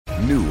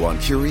New on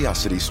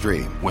Curiosity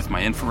Stream. With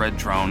my infrared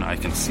drone, I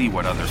can see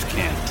what others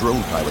can't.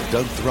 Drone pilot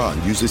Doug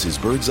Thron uses his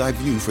bird's eye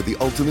view for the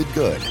ultimate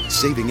good,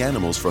 saving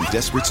animals from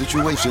desperate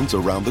situations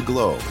around the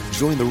globe.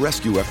 Join the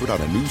rescue effort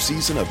on a new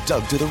season of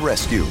Doug to the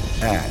Rescue.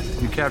 And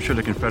you captured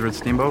a Confederate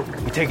steamboat?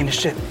 We're taking the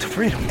ship to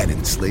freedom. An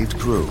enslaved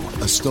crew,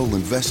 a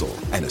stolen vessel,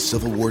 and a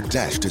Civil War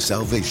dash to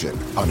salvation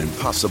on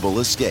impossible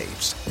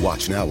escapes.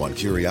 Watch now on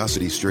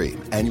Curiosity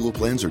Stream. Annual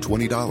plans are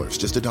 $20,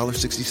 just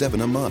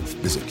 $1.67 a month.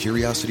 Visit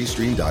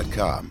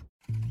curiositystream.com.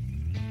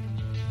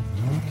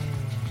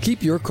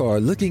 Keep your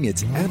car looking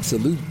its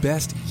absolute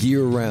best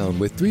year-round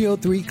with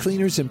 303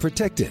 cleaners and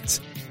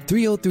protectants.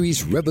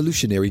 303's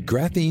revolutionary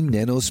graphene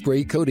nano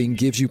spray coating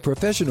gives you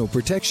professional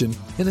protection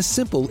in a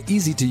simple,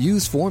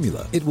 easy-to-use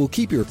formula. It will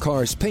keep your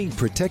car's paint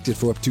protected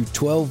for up to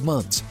 12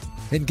 months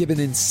and give an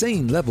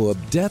insane level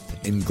of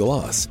depth and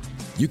gloss.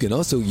 You can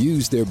also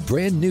use their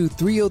brand new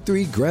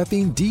 303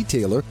 graphene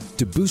detailer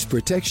to boost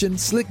protection,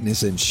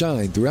 slickness, and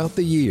shine throughout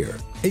the year.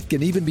 It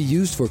can even be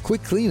used for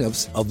quick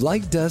cleanups of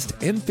light dust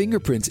and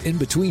fingerprints in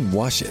between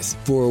washes.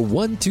 For a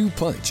 1-2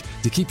 punch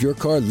to keep your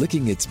car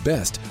looking its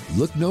best,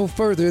 look no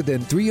further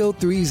than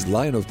 303's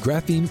line of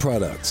graphene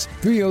products.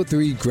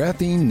 303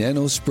 graphene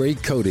nano spray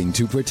coating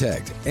to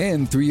protect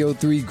and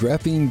 303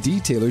 graphene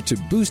detailer to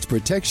boost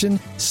protection,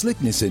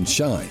 slickness, and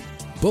shine.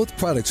 Both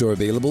products are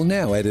available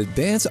now at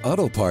Advance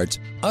Auto Parts,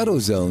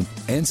 AutoZone,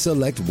 and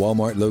select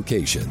Walmart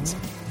locations.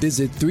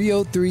 Visit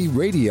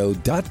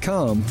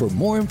 303radio.com for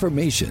more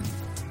information.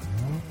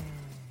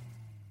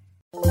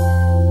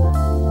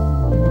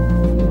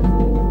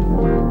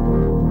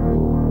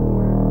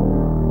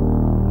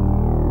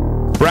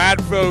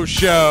 Bradfo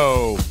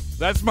Show.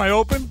 That's my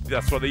open.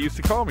 That's what they used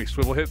to call me,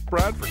 Swivel Hit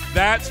Bradford.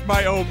 That's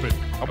my open.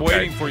 I'm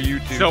waiting for you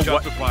to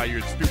justify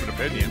your stupid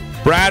opinion.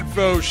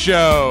 Bradfo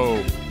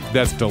Show.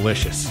 That's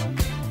delicious.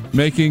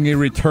 Making a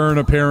return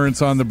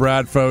appearance on the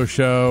Bradfo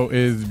Show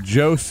is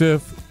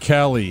Joseph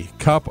Kelly.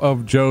 Cup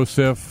of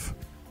Joseph.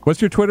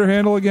 What's your Twitter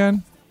handle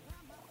again?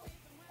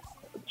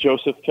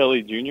 Joseph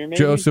Kelly Jr., maybe?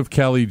 Joseph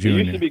Kelly Jr. It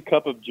used to be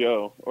Cup of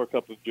Joe or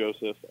Cup of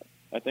Joseph.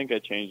 I think I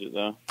changed it,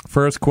 though.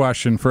 First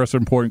question, first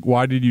important.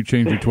 Why did you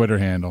change your Twitter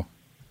handle?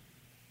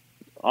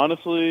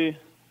 Honestly,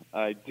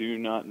 I do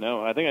not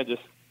know. I think I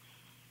just,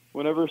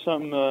 whenever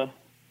something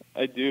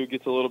I do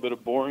gets a little bit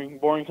of boring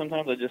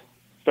sometimes, I just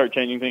start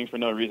changing things for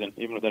no reason,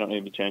 even if they don't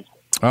need to change.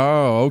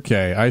 Oh,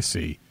 okay. I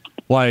see.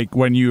 Like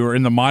when you are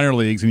in the minor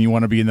leagues and you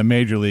want to be in the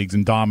major leagues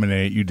and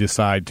dominate, you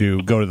decide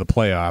to go to the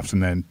playoffs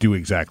and then do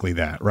exactly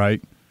that,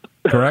 right?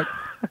 Correct?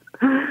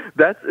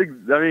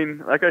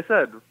 Like I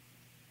said,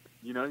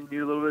 you need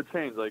a little bit of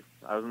change. Like,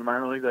 I was in the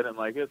minor leagues, I didn't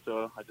like it,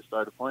 so I just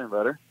started playing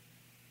better.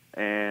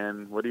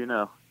 And what do you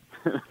know?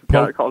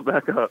 Got called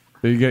back up.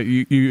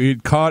 You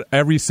caught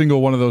every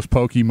single one of those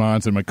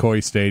Pokemons in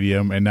McCoy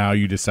Stadium, and now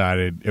you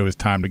decided it was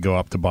time to go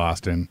up to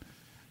Boston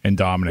and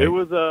dominate. It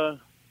was the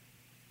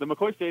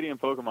McCoy Stadium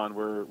Pokemon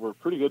were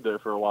pretty good there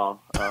for a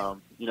while,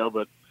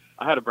 but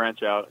I had to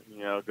branch out,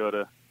 go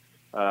to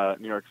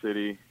New York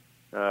City.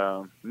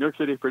 New York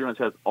City pretty much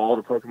has all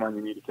the Pokemon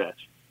you need to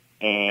catch,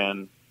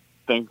 and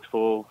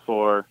thankful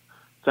for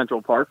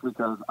Central Park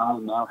because I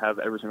now have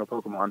every single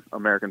Pokemon,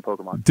 American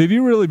Pokemon. Did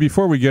you really,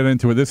 before we get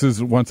into it, this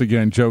is once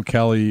again Joe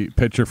Kelly,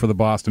 pitcher for the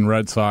Boston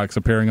Red Sox,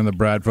 appearing on the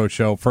Bradfo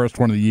Show, first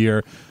one of the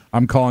year.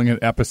 I'm calling it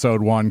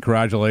episode 1.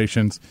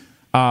 Congratulations.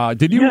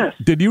 Did you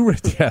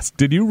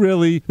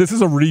really, this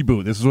is a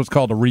reboot. This is what's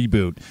called a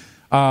reboot.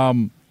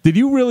 Did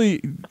you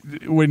really,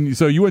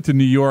 so you went to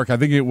New York, I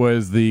think it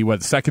was the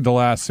second to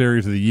last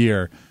series of the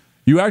year,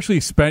 you actually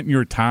spent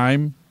your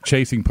time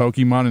chasing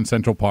Pokemon in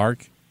Central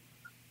Park?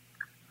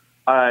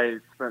 I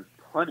spent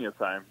plenty of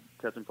time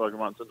catching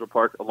Pokemon in Central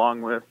Park,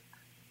 along with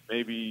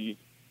maybe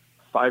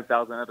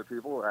 5,000 other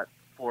people at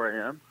 4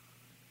 a.m.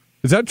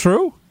 Is that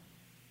true?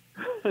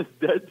 It's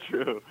dead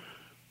true.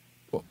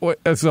 Wait.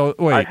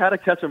 I had to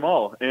catch them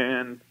all,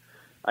 and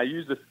I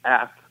use this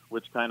app,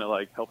 which kind of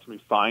helps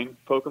me find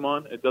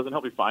Pokemon. It doesn't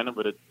help me find them,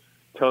 but it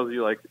tells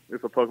you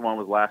if a Pokemon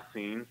was last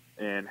seen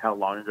and how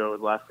long ago it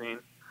was last seen.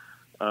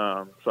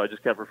 So I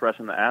just kept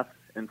refreshing the app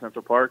in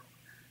Central Park,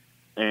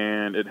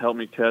 and it helped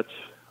me catch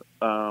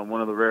one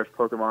of the rarest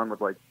Pokemon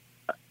with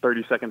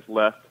 30 seconds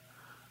left.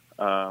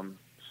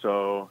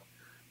 So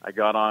I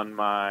got on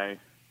my,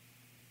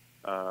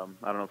 I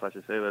don't know if I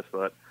should say this,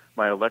 but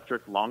my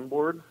electric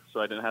longboard,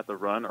 so I didn't have to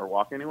run or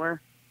walk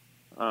anywhere,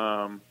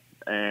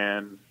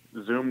 and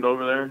zoomed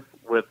over there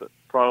with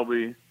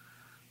probably,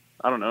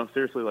 I don't know,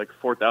 seriously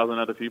 4,000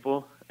 other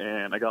people,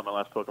 and I got my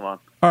last Pokemon.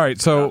 All right,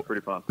 so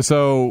pretty fun.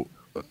 So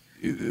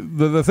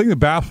the thing that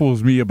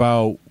baffles me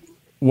about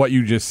what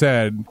you just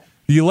said,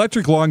 the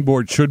electric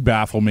longboard should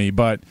baffle me,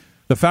 but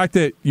the fact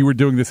that you were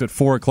doing this at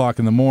 4 o'clock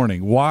in the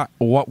morning, why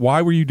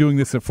were you doing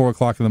this at 4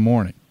 o'clock in the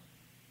morning?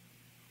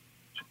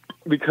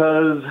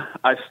 Because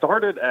I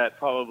started at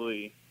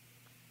probably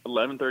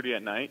 11:30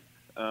 at night.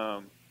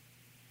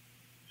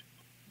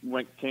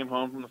 Came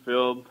home from the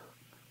field,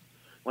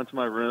 went to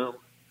my room,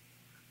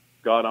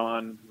 got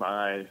on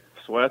my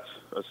sweats,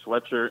 a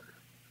sweatshirt,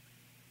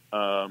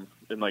 and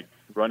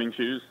running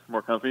shoes,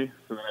 more comfy.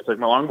 So then I took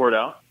my longboard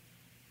out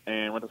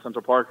and went to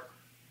Central Park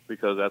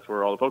because that's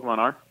where all the Pokemon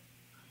are.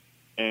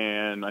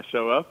 And I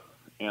show up,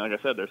 and like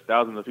I said, there's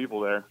thousands of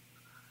people there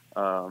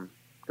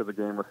because the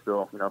game was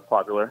still,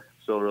 popular,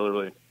 still really,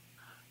 really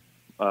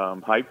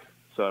hyped.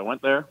 So I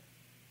went there,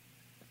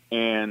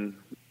 and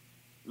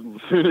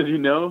as soon as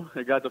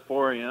it got to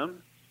 4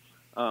 a.m.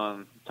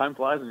 Time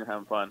flies when you're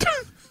having fun.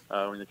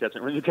 When you're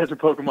catching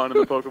Pokemon in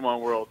the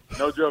Pokemon world.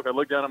 No joke. I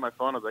looked down at my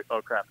phone. I was like,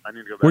 "Oh crap! I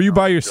need to go back." Were you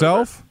by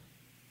yourself?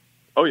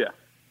 Oh yeah.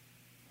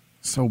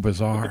 So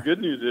bizarre. But the good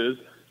news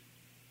is,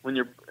 when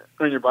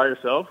you're by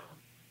yourself,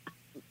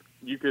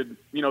 you could,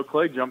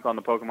 Clay jumped on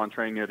the Pokemon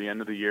train near the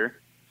end of the year.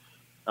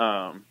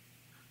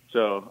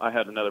 So I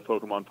had another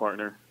Pokemon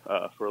partner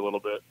for a little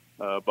bit,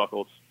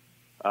 Buckles.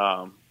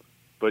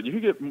 But you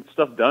can get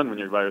stuff done when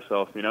you're by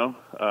yourself,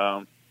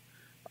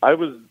 I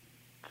was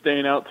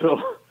staying out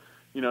till,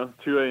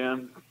 2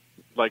 a.m.,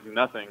 like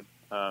nothing,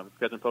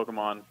 catching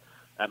Pokemon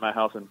at my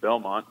house in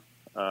Belmont.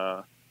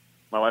 My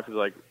wife is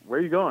like, "Where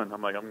are you going?"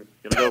 I'm like, "I'm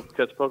going to go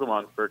catch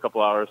Pokemon for a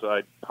couple hours." So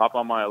I hop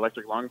on my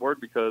electric longboard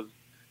because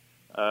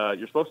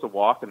you're supposed to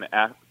walk, and the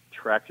app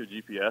tracks your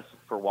GPS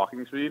for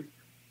walking speed.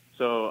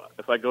 So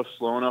if I go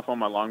slow enough on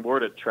my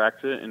longboard, it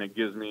tracks it, and it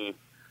gives me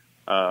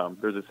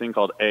there's a thing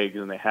called eggs,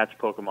 and they hatch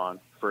Pokemon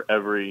for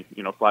every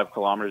 5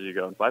 kilometers you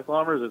go. And 5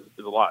 kilometers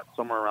is a lot,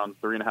 somewhere around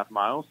 3.5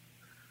 miles.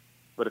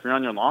 But if you're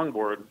on your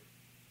longboard,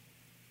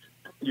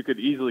 you could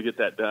easily get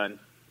that done,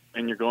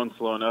 and you're going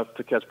slow enough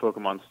to catch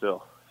Pokemon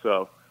still.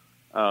 So,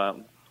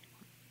 time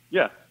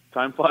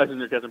flies when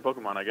you're catching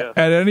Pokemon, I guess.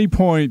 At any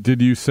point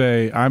did you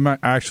say, "I'm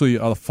actually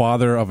a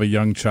father of a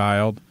young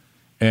child"?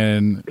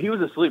 And he was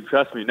asleep.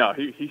 Trust me. No,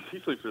 he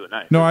sleeps through the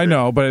night. No, I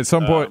know, but at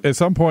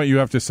some point, you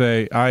have to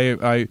say,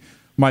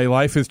 my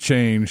life has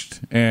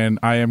changed, and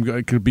I am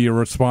going to be a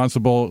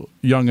responsible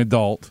young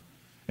adult,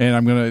 and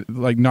I'm going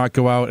to not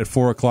go out at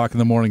 4:00 in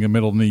the morning in the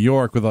middle of New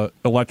York with an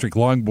electric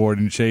longboard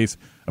and chase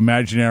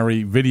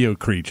imaginary video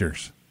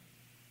creatures.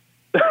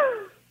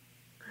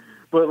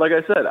 But like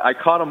I said, I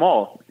caught them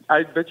all.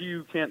 I bet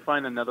you can't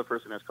find another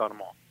person that's caught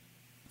them all.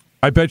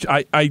 I bet you,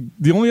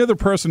 the only other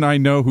person I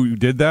know who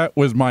did that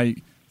was my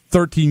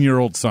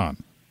 13-year-old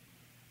son.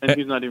 And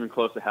he's not even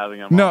close to having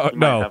them. No, he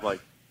no. might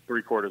have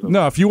 3/4 of them.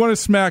 No, if you want to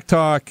smack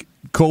talk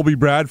Colby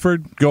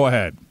Bradford, go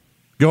ahead.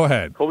 Go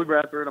ahead. Colby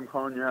Bradford, I'm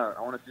calling you out.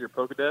 I want to see your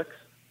Pokedex.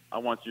 I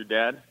want your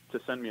dad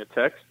to send me a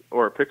text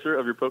or a picture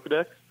of your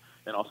Pokedex,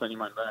 and I'll send you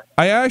mine back.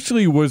 I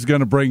actually was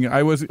going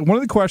to one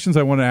of the questions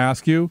I want to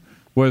ask you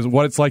was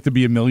what it's like to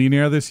be a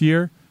millionaire this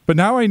year. But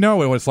now I know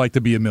what it's like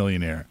to be a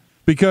millionaire.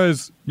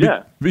 Because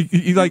get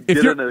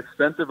if you're an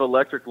expensive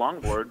electric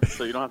longboard,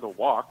 so you don't have to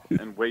walk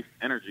and waste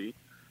energy.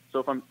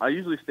 So I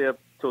usually stay up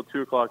till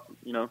 2:00,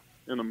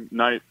 in the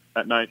night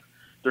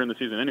during the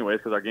season, anyways,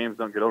 because our games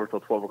don't get over till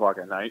 12:00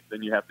 at night.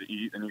 Then you have to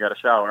eat and you got to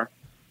shower,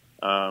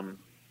 and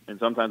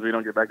sometimes we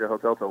don't get back to the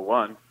hotel till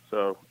 1.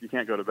 So you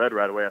can't go to bed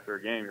right away after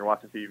a game. You're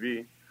watching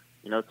TV,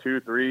 2,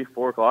 3,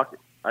 4 o'clock.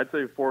 I'd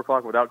say 4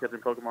 o'clock without catching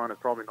Pokemon is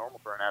probably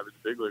normal for an average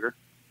big leaguer.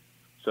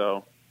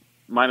 So.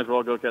 Might as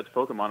well go catch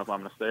Pokemon if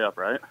I'm going to stay up,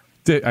 right?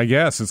 I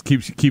guess it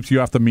keeps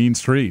you off the mean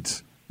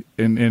streets.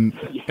 I mean,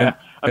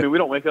 we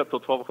don't wake up till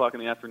 12:00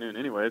 in the afternoon,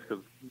 anyways,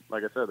 because,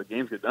 like I said, the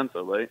games get done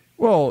so late.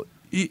 Well,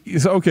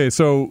 okay.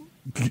 So,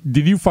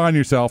 did you find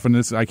yourself, and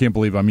this I can't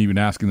believe I'm even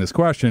asking this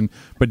question,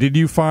 but did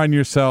you find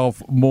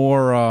yourself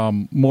more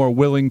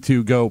willing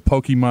to go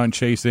Pokemon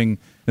chasing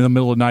in the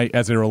middle of the night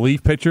as a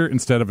relief pitcher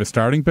instead of a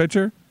starting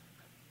pitcher?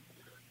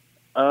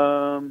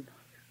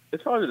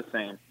 It's probably the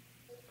same.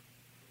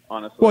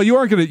 Honestly. Well, you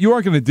aren't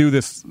gonna do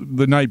this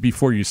the night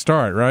before you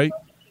start, right?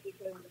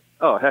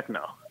 Oh, heck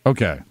no.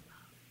 Okay.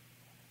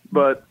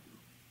 But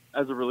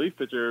as a relief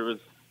pitcher, it was,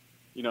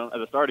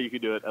 as a starter, you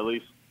could do it at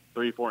least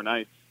 3-4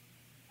 nights.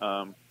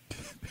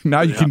 Now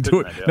you can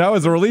do it. Now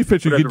as a relief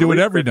pitcher, you can do it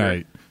every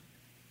night.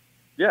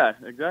 Yeah,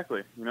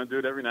 exactly. Do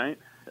it every night.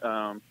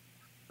 I'm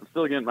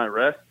still getting my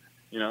rest.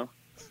 I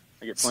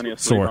get plenty of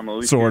sleep. I'm at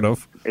least sort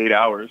of 8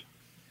 hours.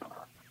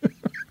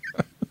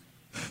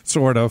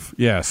 Sort of,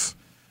 yes.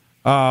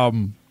 All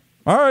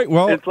right,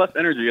 well... It's less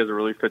energy as a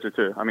relief pitcher,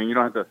 too. You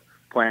don't have to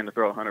plan to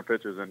throw 100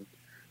 pitches and,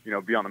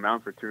 be on the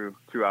mound for 2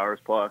 hours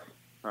plus.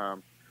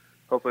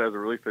 Hopefully, as a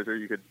relief pitcher,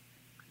 you could,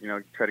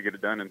 try to get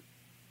it done in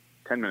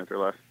 10 minutes or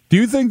less. Do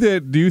you think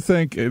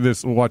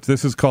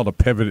this is called a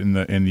pivot in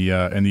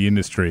the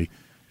industry,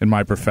 in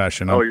my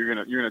profession? You're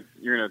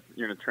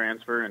gonna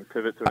transfer and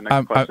pivot to the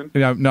next question?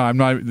 No, I'm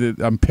not.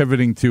 I'm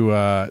pivoting to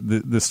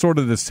the sort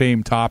of the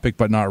same topic,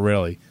 but not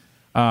really.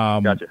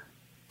 Gotcha.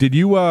 Do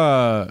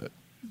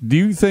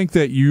you think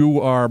that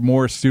you are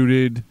more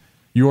suited,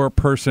 your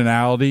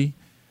personality,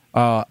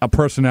 a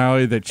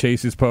personality that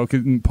chases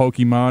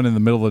Pokemon in the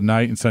middle of the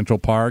night in Central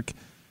Park,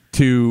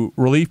 to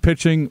relief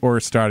pitching or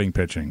starting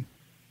pitching?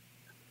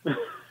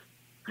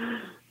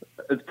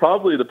 It's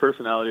probably the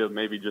personality of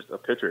maybe just a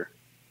pitcher.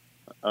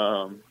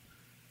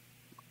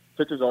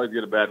 Pitchers always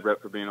get a bad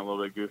rep for being a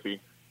little bit goofy.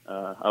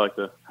 I like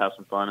to have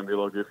some fun and be a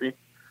little goofy.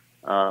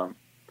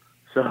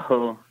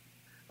 So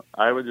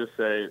I would just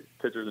say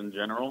pitchers in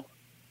general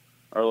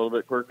are a little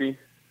bit quirky,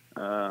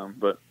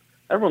 but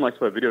everyone likes to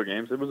play video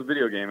games. It was a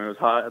video game. It was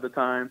hot at the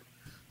time.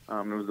 It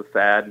was a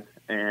fad,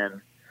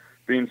 and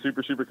being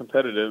super, super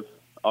competitive,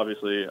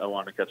 obviously, I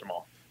wanted to catch them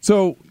all.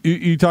 So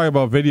you talk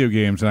about video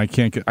games, and I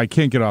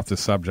can't get off the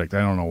subject. I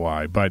don't know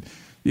why, but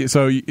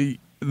so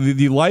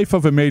the life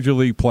of a major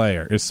league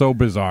player is so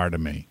bizarre to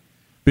me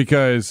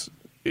because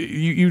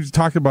you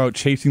talk about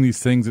chasing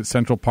these things at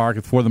Central Park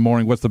at 4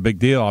 a.m. What's the big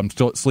deal? I'm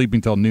still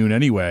sleeping till noon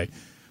anyway.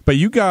 But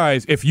you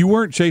guys, if you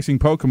weren't chasing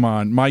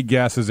Pokemon, my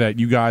guess is that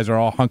you guys are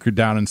all hunkered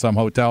down in some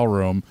hotel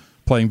room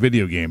playing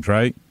video games,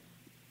 right?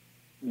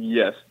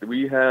 Yes,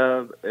 we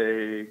have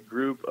a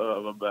group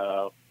of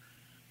about,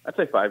 I'd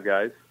say 5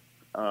 guys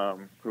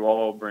who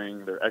all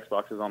bring their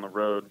Xboxes on the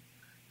road.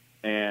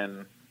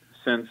 And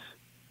since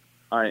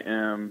I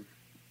am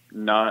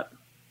not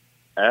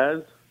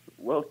as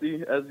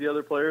wealthy as the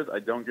other players, I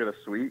don't get a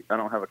suite. I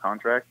don't have a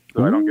contract,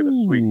 so I don't get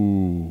a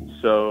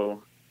suite.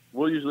 So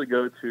we'll usually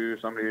go to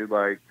somebody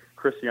like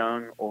Chris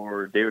Young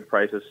or David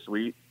Price's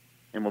suite,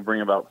 and we'll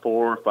bring about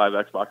 4 or 5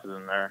 Xboxes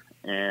in there,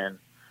 and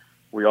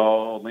we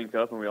all link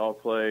up and we all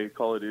play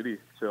Call of Duty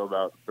till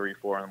about 3,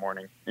 4 in the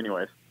morning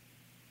anyways.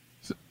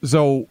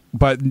 So,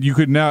 but you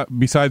could now,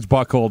 besides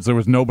Buckholz, there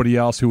was nobody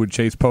else who would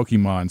chase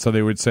Pokemon. So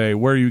they would say,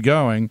 where are you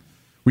going?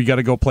 We got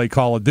to go play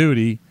Call of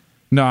Duty.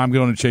 No, I'm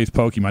going to chase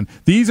Pokemon.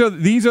 These are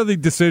the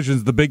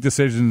decisions, the big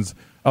decisions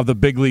of the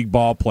big league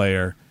ball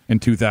player in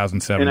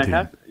 2017.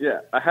 And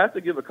I have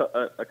to give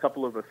a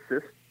couple of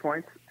assist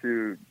points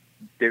to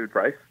David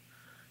Price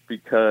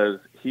because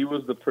he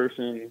was the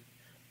person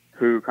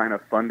who kind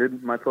of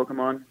funded my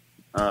Pokemon.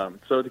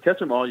 So to catch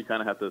them all, you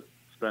kind of have to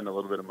spend a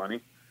little bit of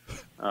money.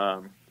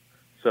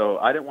 So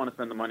I didn't want to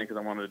spend the money because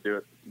I wanted to do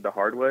it the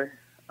hard way.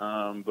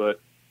 But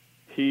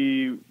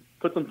he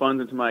put some funds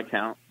into my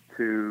account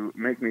to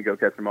make me go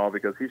catch them all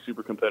because he's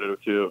super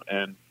competitive too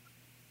and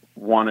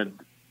wanted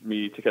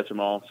me to catch them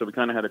all. So we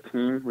kind of had a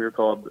team. We were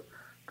called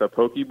the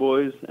Poke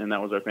Boys, and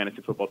that was our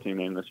fantasy football team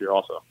name this year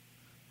also.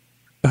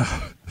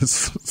 There's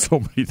so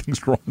many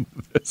things wrong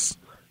with this.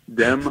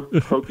 Dem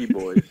Poke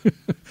Boys.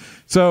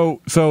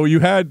 So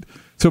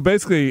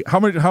basically,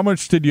 how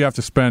much did you have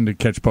to spend to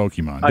catch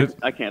Pokemon?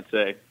 I can't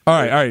say.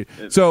 All right.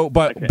 So,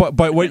 but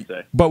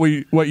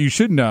what you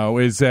should know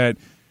is that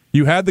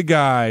you had the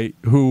guy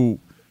who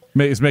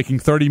is making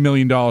 $30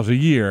 million a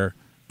year,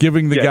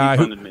 giving the guy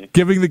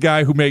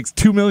who makes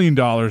 $2 million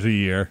a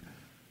year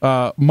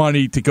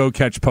money to go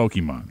catch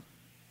Pokemon.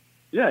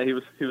 Yeah, he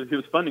was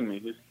funding me.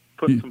 He's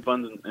putting some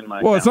funds in my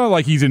account. Well, it's not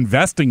like he's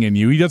investing in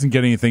you. He doesn't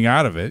get anything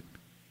out of it.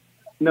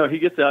 No, he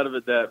gets out of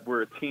it that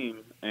we're a team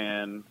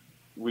and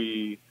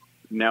we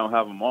now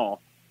have them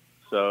all.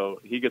 So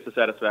he gets the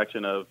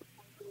satisfaction of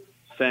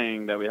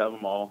saying that we have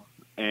them all.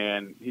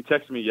 And he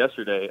texted me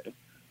yesterday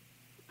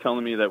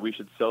telling me that we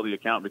should sell the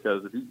account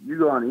because if you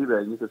go on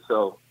eBay, you could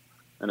sell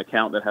an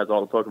account that has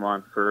all the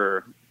Pokemon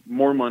for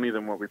more money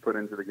than what we put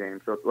into the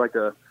game. So it's like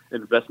a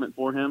investment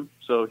for him.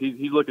 So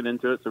he's looking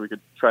into it so we could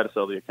try to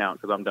sell the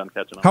account because I'm done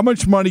catching them. How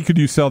much money could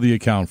you sell the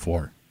account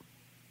for?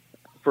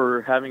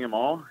 For having them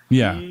all?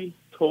 Yeah. He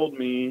told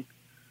me,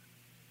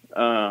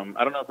 I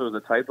don't know if it was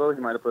a typo.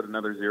 He might have put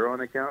another 0 on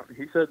the account.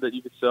 He said that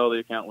you could sell the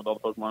account with all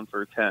the Pokemon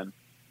for 10,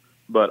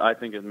 but I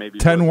think it may be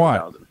 10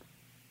 what?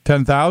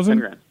 10,000? 10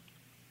 grand.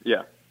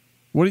 Yeah.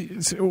 What are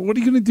you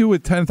going to do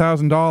with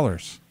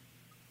 $10,000?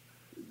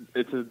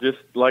 It's just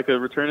like a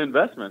return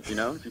investment. You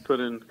know, if you put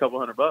in a couple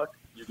 $100,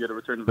 you get a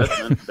return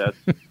investment that's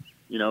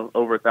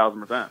over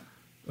 1,000%.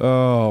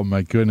 Oh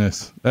my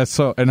goodness, that's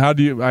so. And how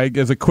do you?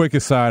 As a quick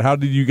aside, how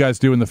did you guys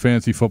do in the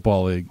fantasy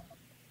football league?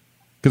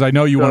 Because I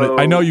know you want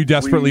to. I know you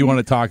desperately want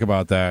to talk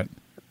about that.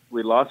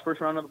 We lost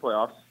first round of the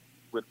playoffs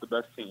with the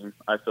best team,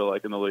 I feel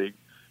like, in the league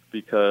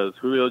because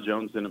Julio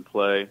Jones didn't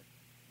play.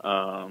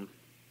 Who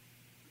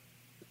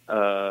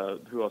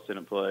else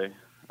didn't play?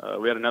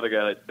 We had another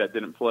guy that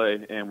didn't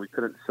play, and we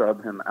couldn't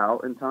sub him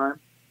out in time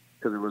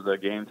because it was a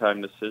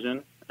game-time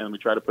decision. And we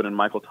tried to put in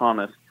Michael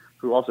Thomas,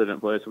 who also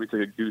didn't play, so we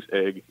took a goose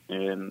egg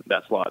in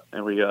that slot.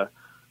 And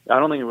I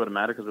don't think it would have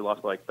mattered because we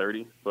lost by like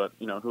 30, but,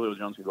 Julio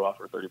Jones could go off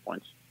for 30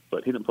 points.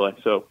 But he didn't play,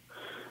 so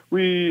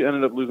we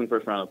ended up losing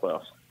first round of the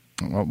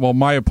playoffs. Well,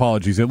 my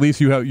apologies. At least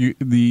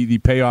the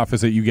payoff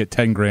is that you get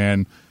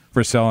 $10,000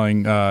 for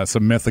selling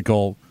some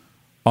mythical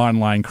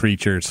online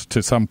creatures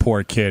to some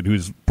poor kid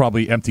who's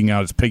probably emptying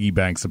out his piggy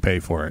banks to pay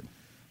for it.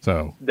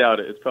 So doubt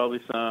it. It's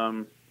probably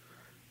some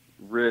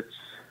rich,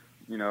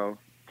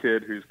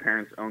 kid whose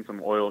parents own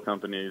some oil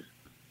companies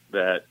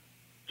that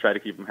try to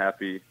keep him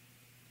happy,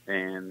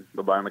 and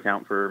they'll buy him an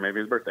account for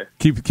maybe his birthday.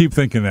 Keep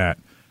thinking that.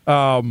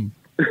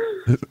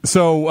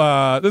 So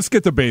let's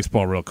get to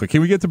baseball real quick.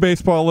 Can we get to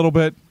baseball a little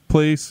bit,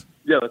 please?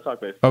 Yeah, let's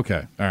talk baseball.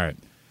 Okay, all right.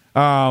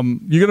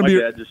 You're gonna My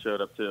dad just showed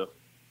up too.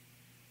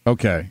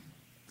 Okay.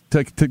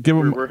 To give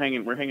him, we're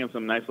hanging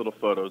some nice little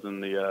photos in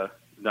the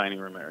dining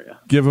room area.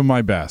 Give him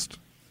my best.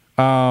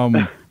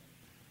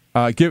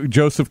 Give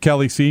Joseph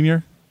Kelly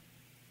Sr.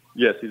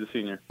 Yes, he's a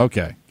senior.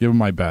 Okay, give him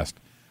my best.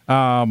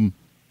 So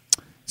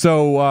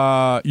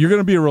you're going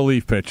to be a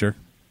relief pitcher,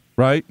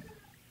 right?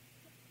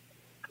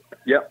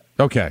 Yep.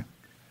 Okay.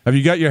 Have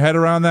you got your head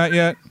around that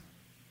yet?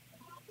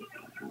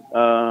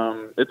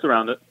 It's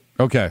around it.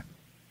 Okay.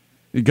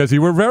 Because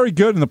you were very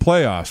good in the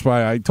playoffs.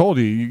 I told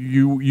you,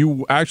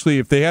 you actually,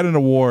 if they had an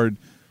award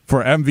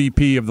for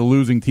MVP of the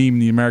losing team in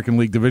the American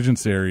League Division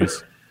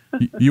Series,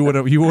 you would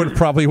have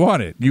probably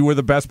won it. You were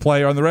the best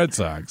player on the Red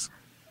Sox.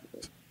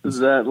 Is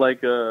that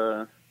like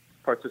a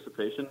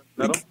participation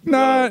medal?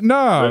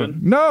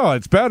 No.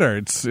 It's better.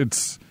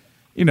 It's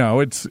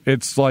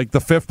like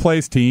the fifth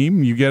place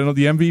team. You get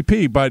the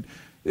MVP, but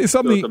it's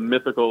something. So it's a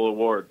mythical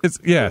award.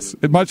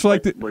 Much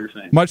like what you're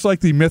saying. Much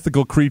like the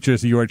mythical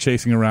creatures you are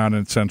chasing around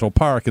in Central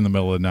Park in the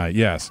middle of the night.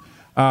 Yes.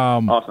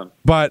 Awesome.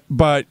 But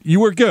you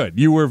were good.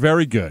 You were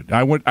very good.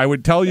 I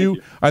would tell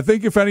you. I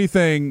think if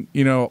anything,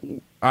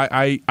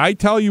 I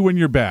tell you when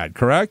you're bad.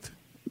 Correct?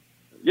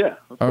 Yeah,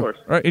 of course.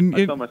 Right.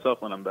 I tell myself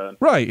when I'm bad.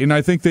 Right, and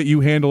I think that you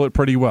handle it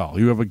pretty well.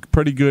 You have a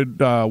pretty good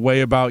way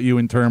about you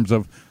in terms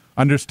of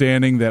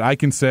understanding that I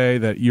can say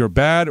that you're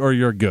bad or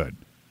you're good.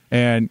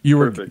 And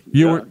Perfect.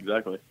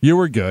 Exactly. You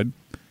were good.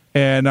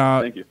 And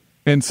thank you.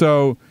 And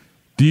so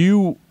do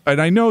you,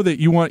 and I know that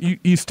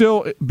you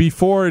still,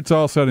 before it's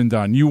all said and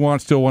done, you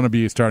still want to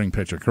be a starting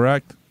pitcher,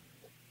 correct?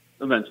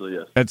 Eventually,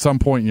 yes. At some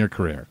point in your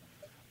career.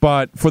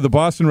 But for the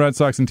Boston Red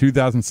Sox in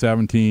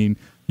 2017,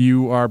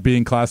 you are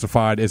being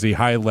classified as a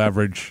high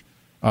leverage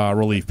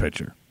relief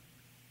pitcher.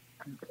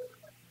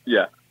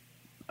 Yeah.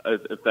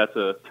 If that's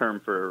a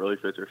term for a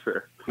relief pitcher,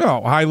 sure.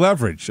 No, high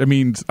leverage. I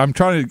mean, I'm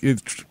trying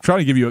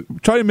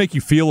to make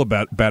you feel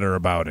better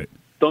about it.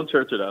 Don't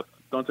church it up.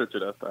 All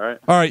right.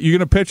 All right. You're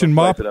going to pitch and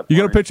mop. You're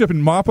going to pitch up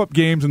and mop up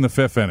games in the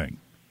fifth inning.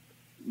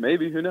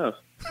 Maybe. Who knows?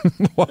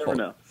 Well, never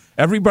know.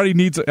 Everyone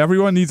needs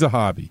a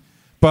hobby,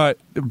 but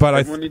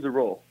everyone needs a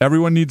role.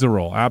 Everyone needs a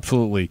role.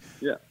 Absolutely.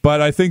 Yeah.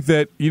 But I think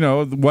that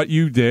what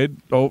you did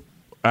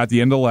at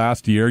the end of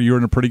last year, you're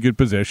in a pretty good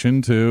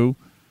position to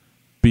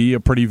be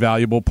a pretty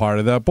valuable part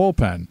of that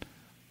bullpen.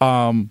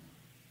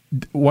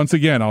 Once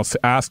again, I'll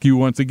ask you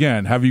once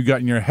again, have you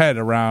gotten your head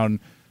around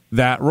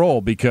that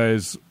role?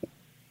 Because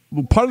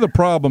part of the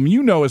problem,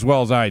 as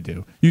well as I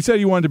do, you said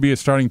you wanted to be a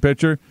starting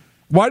pitcher.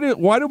 Why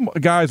do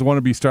guys want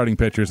to be starting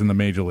pitchers in the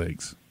major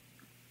leagues?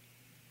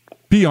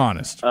 Be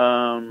honest.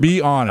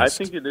 Be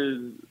honest. I think it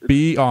is.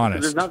 Be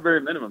honest. There's not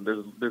very minimum.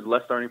 There's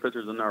less starting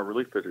pitchers than there are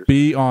relief pitchers.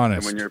 Be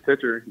honest. And when you're a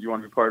pitcher, you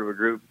want to be part of a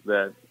group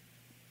that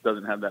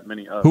doesn't have that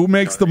many of. Who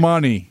makes the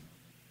money?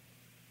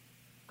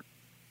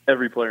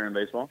 Every player in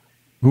baseball.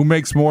 Who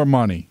makes more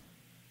money?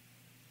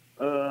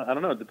 I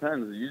don't know. It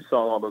depends. You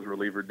saw all those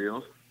reliever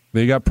deals.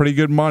 They got pretty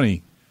good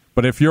money,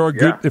 but if you're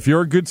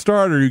a good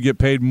starter, you get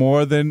paid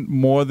more than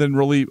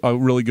a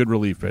really good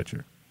relief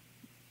pitcher.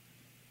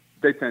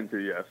 They tend to,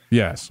 yes.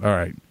 Yes. All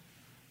right.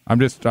 I'm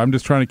just trying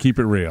to keep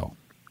it real.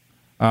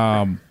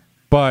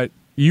 But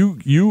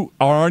you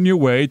are on your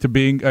way to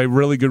being a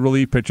really good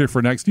relief pitcher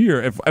for next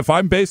year. If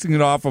I'm basing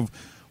it off of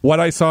what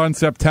I saw in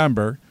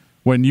September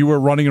when you were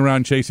running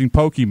around chasing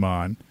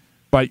Pokemon,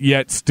 but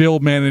yet still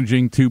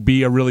managing to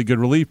be a really good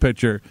relief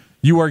pitcher,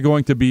 you are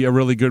going to be a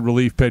really good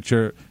relief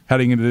pitcher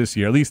heading into this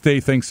year. At least they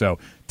think so.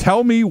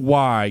 Tell me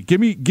why. Give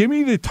me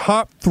the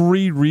top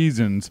 3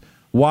 reasons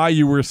why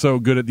you were so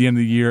good at the end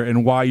of the year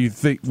and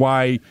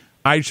why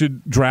I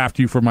should draft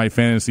you for my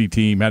fantasy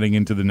team heading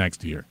into the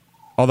next year.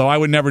 Although I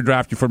would never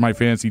draft you for my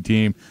fantasy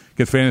team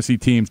because fantasy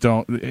teams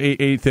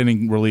eighth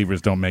inning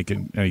relievers don't make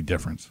any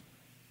difference.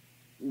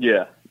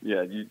 Yeah,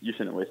 you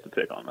shouldn't waste a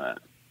pick on that.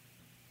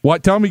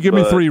 What? Give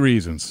me 3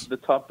 reasons. The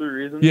top 3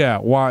 reasons? Yeah,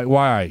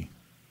 why?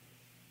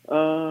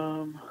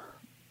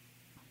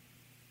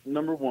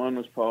 Number 1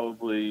 was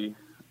probably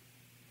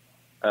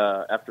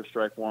after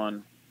strike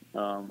 1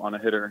 on a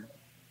hitter.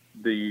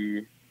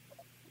 The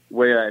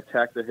way I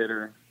attacked the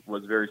hitter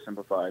was very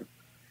simplified.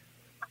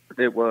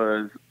 It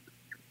was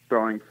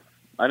throwing.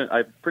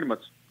 I pretty much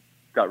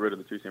got rid of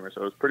the 2-seamer,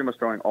 so it was pretty much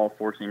throwing all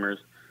 4-seamers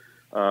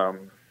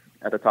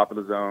at the top of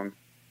the zone,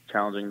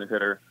 challenging the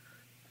hitter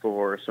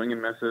for swing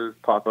and misses,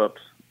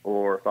 pop-ups,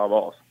 or foul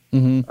balls.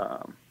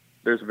 Mm-hmm.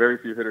 There's very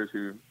few hitters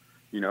who,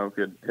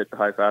 could hit the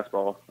high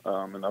fastball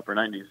in the upper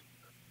 90s.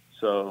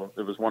 So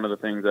it was one of the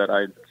things that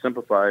I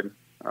simplified,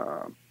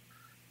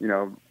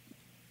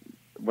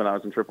 when I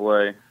was in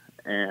AAA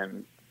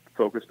and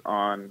focused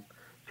on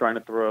trying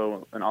to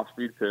throw an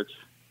off-speed pitch,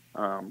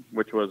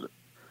 which was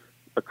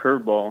a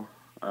curveball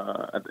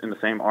in the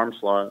same arm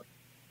slot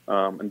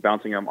and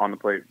bouncing them on the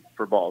plate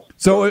for balls.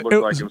 So it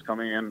looked like it was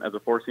coming in as a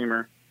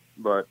 4-seamer,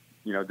 but,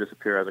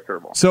 disappear as a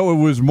curveball. So it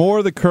was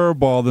more the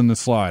curveball than the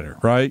slider,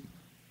 right?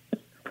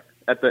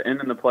 At the end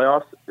in the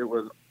playoffs, it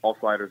was all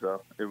sliders,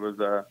 though. It was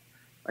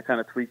I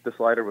kind of tweaked the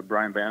slider with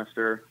Brian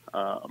Bannister.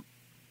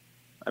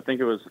 I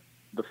think it was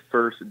the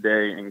first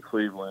day in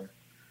Cleveland.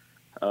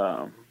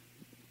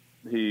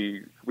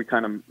 We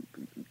kind of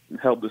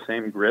held the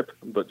same grip,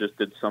 but just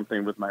did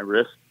something with my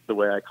wrist, the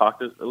way I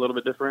cocked it a little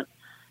bit different.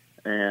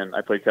 And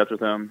I played catch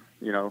with him,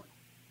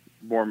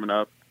 warming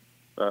up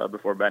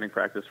before batting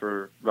practice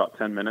for about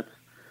 10 minutes.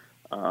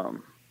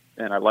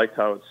 And I liked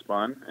how it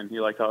spun, and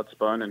he liked how it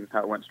spun and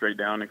how it went straight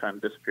down and kind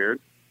of disappeared.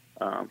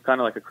 Kind of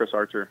like a Chris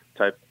Archer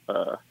type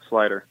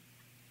slider.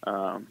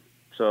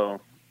 So,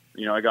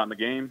 I got in the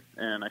game,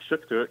 and I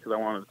shook to it because I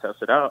wanted to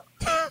test it out,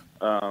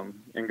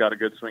 and got a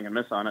good swing and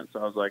miss on it. So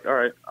I was like, all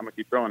right, I'm going to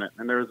keep throwing it.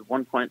 And there was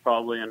one point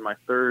probably in my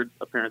third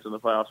appearance in the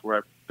playoffs where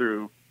I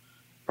threw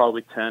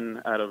probably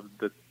 10 out of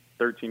the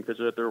 13 pitches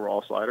that there were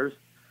all sliders.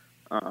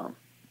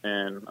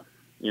 And,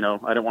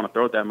 I didn't want to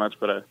throw it that much,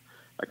 but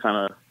I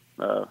kind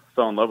of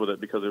fell in love with it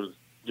because it was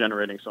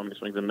generating so many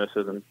swings and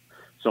misses and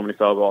so many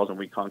foul balls and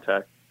weak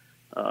contact.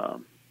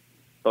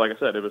 But like I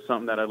said, it was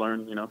something that I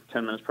learned,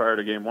 10 minutes prior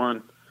to game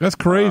one. That's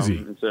crazy.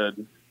 And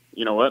said,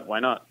 you know what, why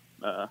not?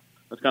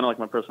 That's kind of like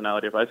my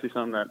personality. If I see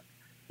something that,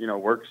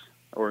 works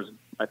or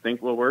I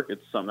think will work,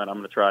 it's something that I'm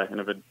going to try. And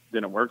if it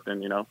didn't work,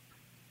 then,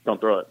 don't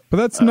throw it. But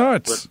that's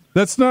nuts.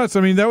 That's nuts.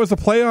 I mean, that was a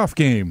playoff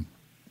game.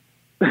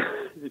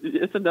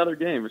 It's another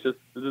game. It's just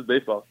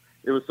baseball.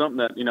 It was something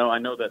that, I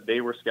know that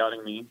they were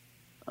scouting me.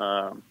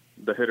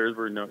 The hitters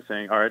were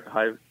saying, all right,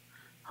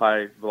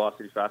 high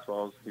velocity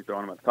fastballs, he's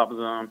throwing them at the top of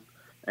the zone,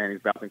 and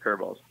he's bouncing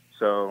curveballs.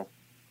 So,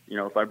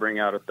 if I bring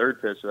out a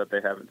third pitch that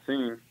they haven't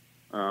seen,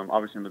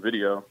 obviously in the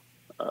video,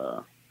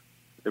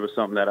 it was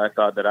something that I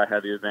thought that I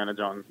had the advantage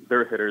on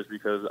their hitters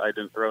because I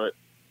didn't throw it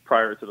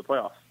prior to the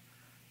playoffs.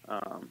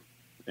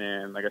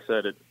 And like I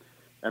said, it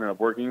ended up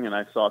working, and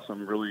I saw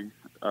some really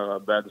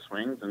bad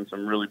swings and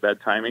some really bad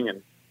timing,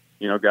 and,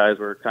 guys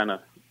were kind of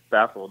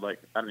baffled, like,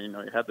 I didn't even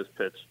know you had this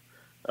pitch.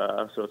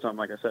 So it's something,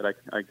 like I said,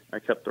 I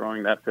kept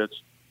throwing that pitch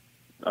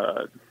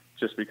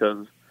just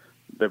because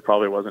there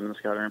probably wasn't in the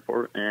scouting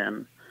report,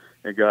 and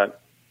it got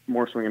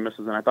more swing and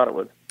misses than I thought it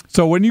would.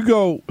 So when you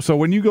go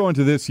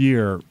into this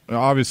year,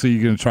 obviously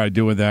you're going to try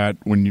doing that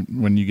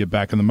when you get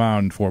back on the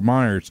mound in Fort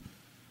Myers.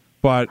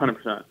 But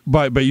 100%.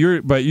 But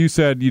you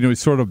said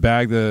sort of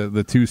bag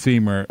the two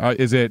seamer.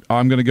 Is it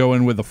I'm going to go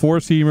in with the four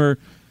seamer,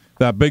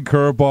 that big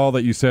curveball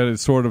that you said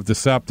is sort of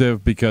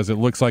deceptive because it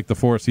looks like the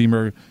four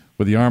seamer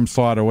with the arm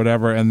slot or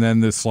whatever, and then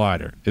this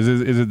slider. Is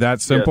it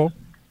that simple?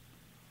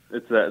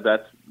 Yes.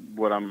 That's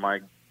what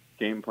my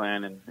game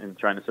plan and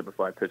trying to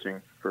simplify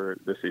pitching for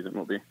this season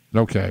will be.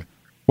 Okay,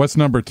 what's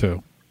number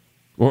two?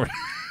 Or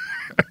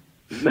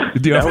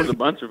that was a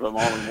bunch of them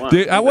all in one.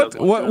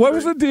 What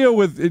was the deal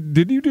with?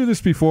 Did you do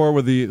this before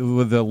with the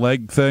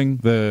leg thing,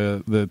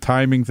 the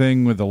timing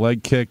thing with the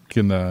leg kick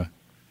and the?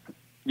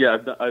 Yeah,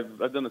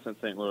 I've done this in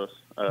St. Louis.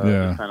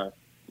 Yeah, kind of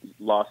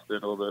lost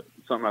it a little bit.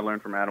 Something I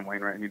learned from Adam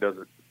Wainwright, and he does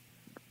it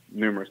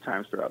numerous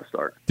times throughout a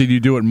start. Did you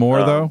do it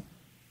more though?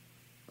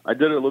 I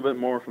did it a little bit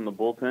more from the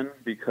bullpen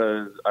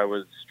because I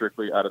was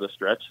strictly out of the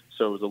stretch,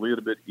 so it was a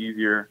little bit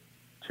easier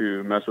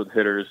to mess with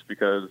hitters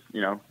because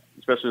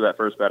especially that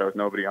first batter with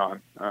nobody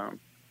on. A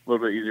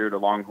little bit easier to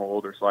long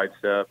hold or slide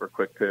step or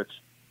quick pitch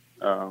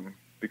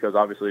because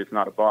obviously it's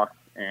not a box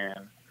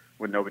and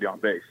with nobody on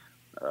base.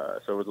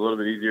 So it was a little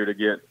bit easier to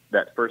get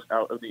that first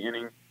out of the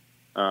inning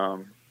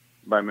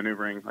by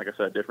maneuvering, like I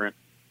said, different,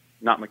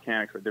 not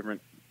mechanics, but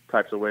different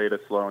types of way to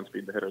slow and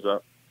speed the hitters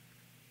up.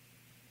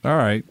 All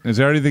right. Is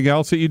there anything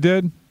else that you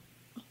did?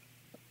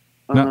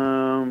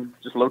 No.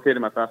 Just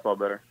located my fastball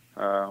better.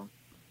 Found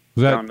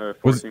a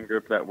 14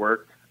 grip that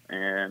worked,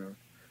 and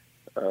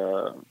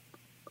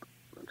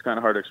it's kind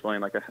of hard to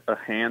explain, like a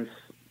hand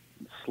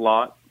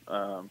slot,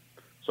 so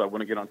I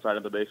wouldn't get on side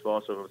of the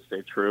baseball, so it would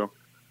stay true.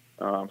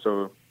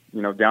 So,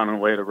 down and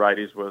away to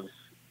righties was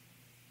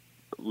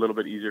a little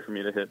bit easier for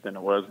me to hit than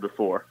it was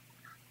before.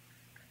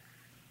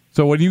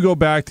 So when you go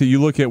back to,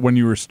 you look at when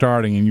you were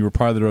starting and you were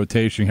part of the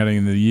rotation heading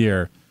into the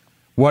year,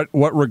 what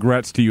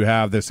regrets do you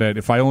have that said,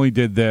 if I only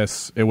did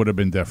this, it would have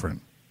been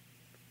different?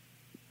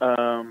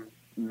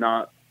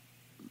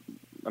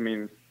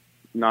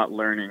 Not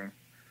learning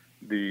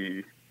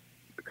the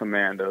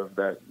command of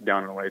that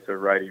down and away to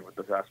righty with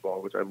the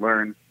fastball, which I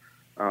learned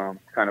kind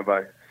of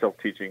by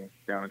self-teaching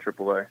down in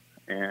AAA.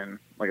 And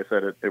like I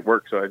said, it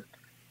worked, so I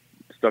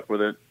stuck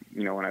with it,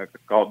 when I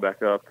called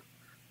back up.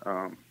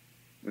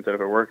 And said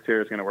if it worked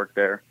here, it's going to work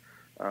there,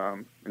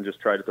 and just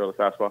tried to throw the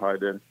fastball how I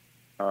did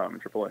in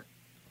AAA.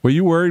 Were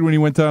you worried when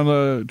you went down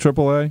to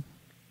AAA?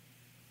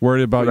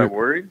 Worried about Was I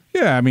worried?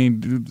 Yeah, I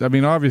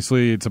mean,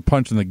 obviously it's a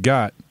punch in the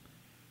gut,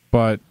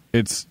 but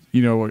it's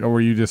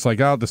were you just like,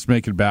 I'll just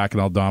make it back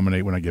and I'll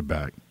dominate when I get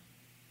back?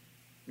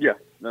 Yeah,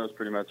 that was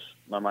pretty much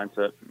my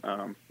mindset.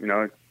 I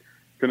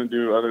couldn't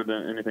do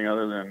anything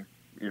other than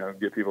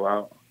get people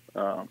out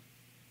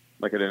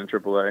like I did in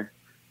AAA,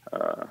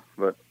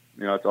 but.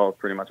 It's all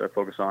pretty much I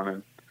focus on,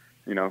 and,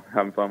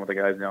 having fun with the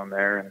guys down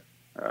there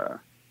and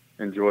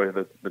enjoy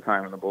the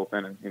time in the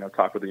bullpen and,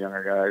 talk with the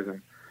younger guys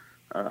and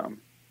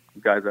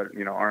guys that,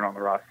 aren't on the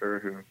roster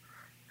who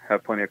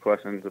have plenty of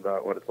questions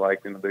about what it's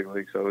like in the big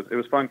league. So it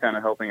was fun kind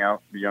of helping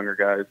out the younger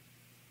guys,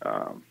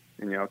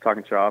 and,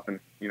 talking shop and,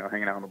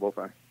 hanging out in the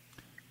bullpen.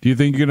 Do you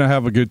think you're going to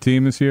have a good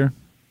team this year?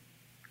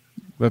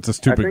 That's a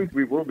stupid... I think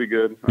we will be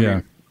good. I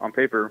mean, on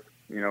paper,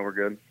 we're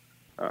good.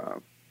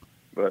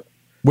 But...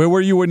 Where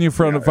were you when you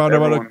found out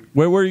about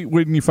Where were you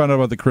when you found out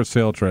about the Chris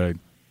Sale trade?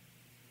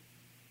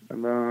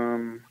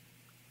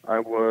 I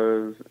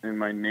was in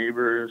my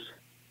neighbor's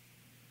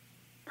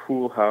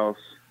pool house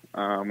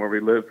where we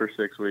lived for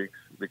 6 weeks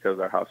because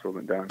our house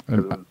wasn't done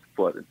because it was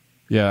flooded.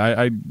 Yeah,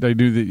 I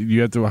do.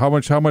 You had to. How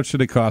much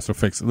did it cost to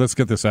fix it? Let's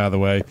get this out of the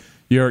way.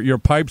 Your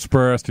pipes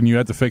burst, and you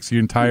had to fix your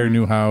entire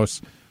new house.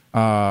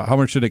 How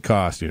much did it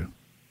cost you?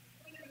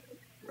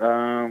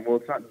 Well,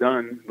 it's not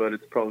done, but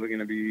it's probably going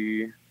to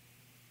be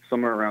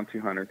somewhere around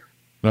 $200.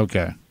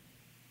 Okay,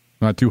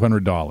 not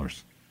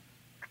 $200.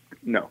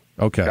 No.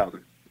 Okay.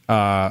 1,000.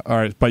 All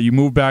right, but you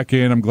moved back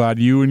in. I'm glad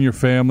you and your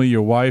family,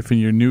 your wife,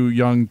 and your new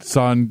young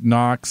son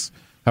Knox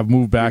have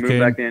moved back in. We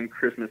moved back in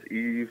Christmas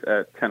Eve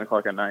at 10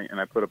 o'clock at night, and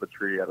I put up a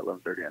tree at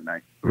 11:30 at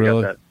night. We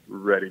Really? got that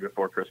ready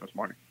before Christmas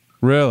morning.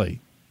 Really?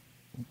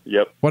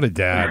 Yep. What a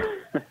dad!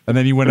 And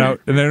then you went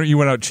out. And then you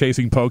went out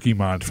chasing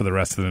Pokemon for the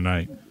rest of the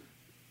night.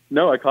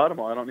 No, I caught them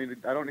all. I don't need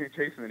to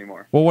chase them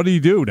anymore. Well, what do you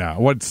do now?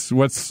 Where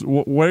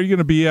are you going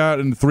to be at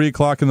in 3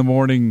 o'clock in the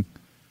morning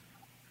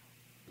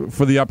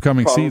for the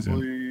upcoming season?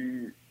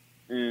 Probably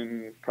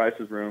in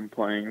Price's room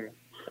playing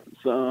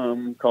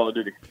some Call of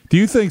Duty. Do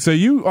you think so?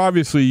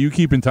 You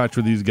keep in touch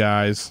with these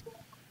guys,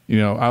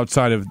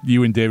 outside of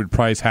you and David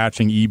Price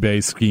hatching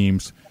eBay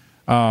schemes.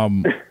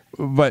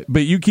 But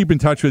you keep in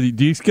touch with.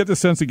 Do you get the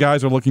sense that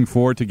guys are looking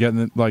forward to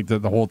getting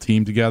the whole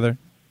team together?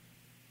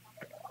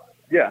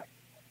 Yeah,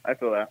 I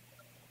feel that.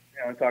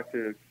 I talked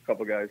to a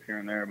couple guys here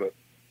and there, but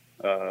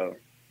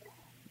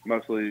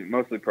mostly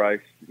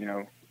Price.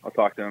 I'll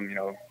talk to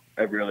him.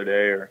 Every other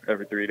day or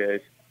every 3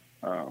 days.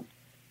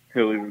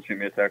 He'll even shoot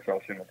me a text, or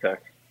I'll shoot him a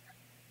text.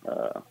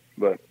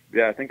 But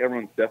yeah, I think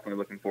everyone's definitely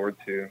looking forward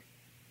to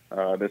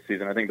this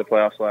season. I think the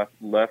playoffs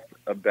left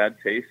a bad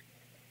taste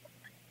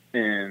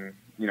in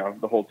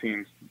the whole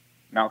team's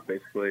mouth.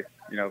 Basically,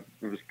 it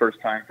was first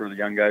time for the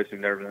young guys who've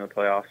never been in the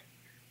playoffs.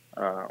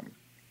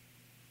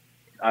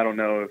 I don't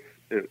know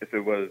if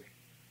it was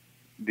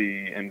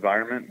the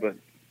environment, but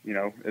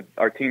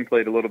our team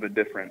played a little bit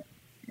different.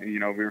 We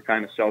were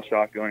kind of shell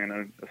shocked going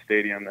into a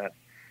stadium that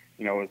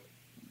was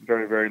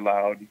very, very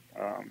loud.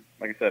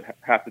 Like I said,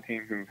 half the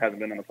team who hasn't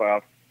been in the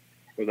playoffs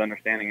was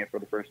understanding it for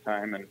the first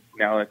time, and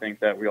now I think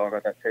that we all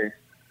got that taste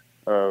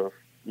of,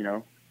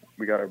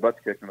 we got our butts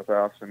kicked in the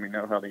playoffs, and we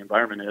know how the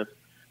environment is.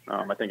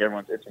 I think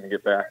everyone's itching to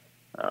get back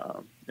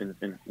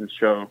and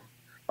show,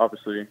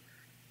 obviously,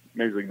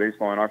 Major League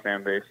Baseball and our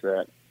fan base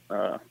that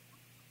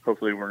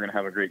hopefully we're going to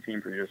have a great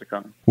team for years to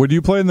come. Would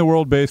you play in the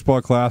World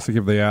Baseball Classic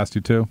if they asked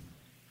you to?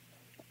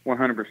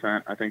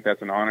 100%. I think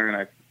that's an honor,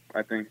 and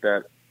I think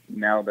that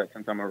now that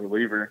since I'm a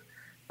reliever,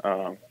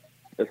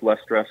 it's less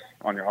stress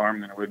on your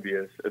arm than it would be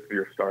if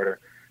you're a starter.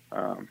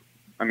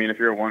 If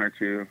you're a 1 or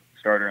 2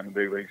 starter in the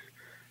big leagues,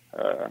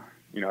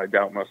 I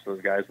doubt most of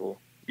those guys will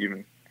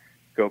even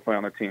go play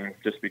on the team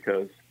just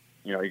because,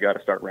 you got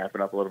to start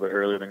ramping up a little bit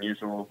earlier than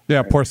usual.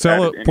 Yeah,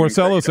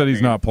 Porcello said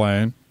he's not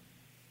playing.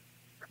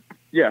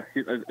 Yeah,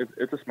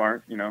 it's a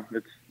smart,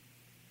 it's,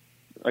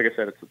 like I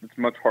said, it's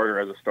much harder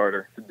as a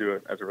starter to do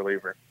it as a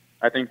reliever.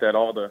 I think that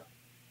all the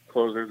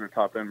closers or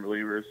top-end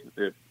relievers,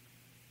 it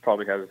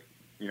probably has,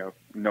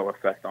 no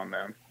effect on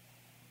them.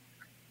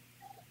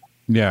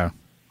 Yeah.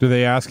 Do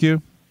they ask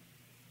you?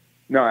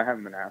 No, I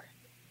haven't been asked.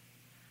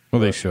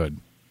 Well, they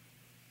should.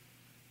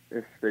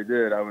 If they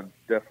did, I would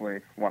definitely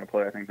want to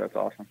play. I think that's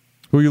awesome.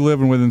 Who are you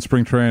living with in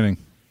spring training?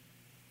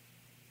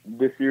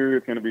 This year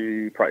it's going to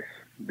be Price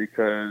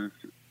because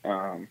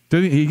got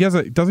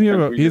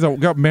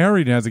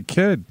married and has a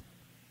kid.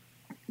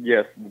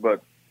 Yes,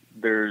 but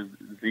there's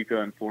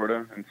Zika in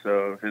Florida, and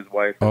so his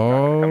wife is not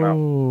going to come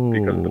out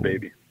because of the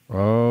baby.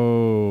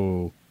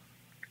 Oh,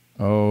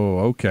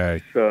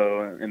 okay.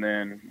 So, and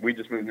then we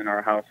just moved in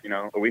our house,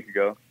 a week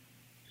ago.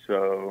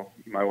 So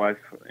my wife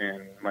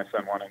and my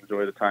son want to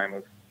enjoy the time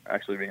of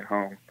actually being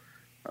home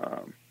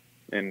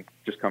and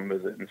just come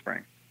visit in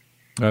spring.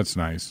 That's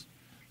nice.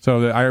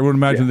 So I would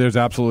imagine there's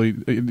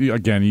absolutely,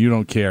 again, you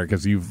don't care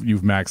because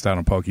you've maxed out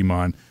on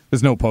Pokemon.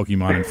 There's no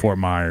Pokemon in Fort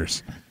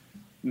Myers.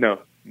 No,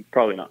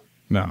 probably not.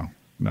 No.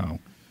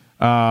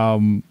 How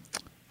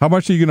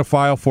much are you going to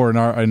file for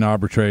in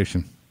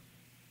arbitration?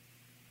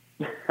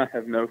 I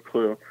have no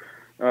clue.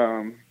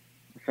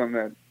 Something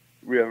that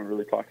we haven't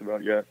really talked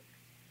about yet.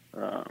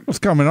 What's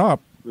coming up?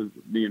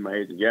 Me and my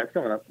agent. Yeah, it's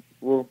coming up.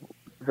 He'll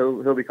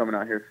be coming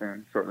out here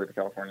soon, shortly to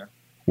California.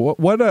 What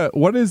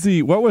was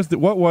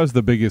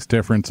the biggest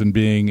difference in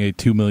being a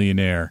 $2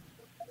 millionaire?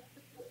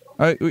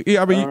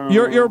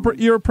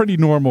 You're a pretty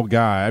normal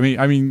guy.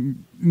 I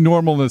mean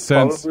normal in the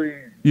sense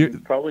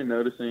probably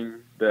noticing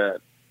that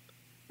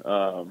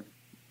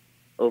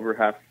over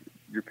half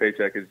your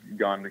paycheck is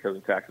gone because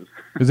of taxes.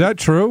 Is that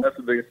true? That's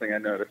the biggest thing I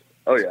noticed.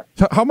 Oh yeah.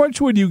 So how much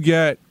would you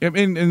get?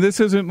 And this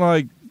isn't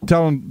like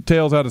telling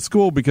tales out of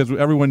school because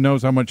everyone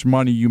knows how much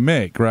money you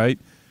make, right?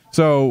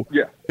 So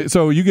yeah.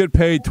 So you get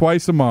paid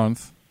twice a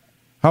month.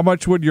 How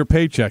much would your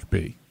paycheck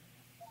be?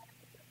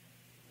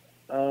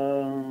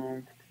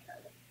 Do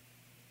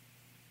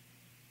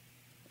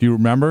you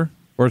remember,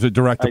 or is it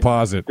direct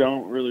deposit? I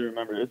don't really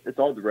remember. It's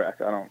all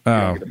direct. I don't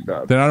get a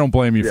stub. Then I don't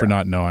blame you for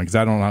not knowing because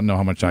I don't know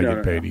how much I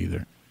get paid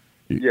either.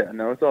 Yeah,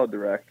 no, it's all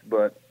direct.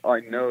 But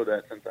I know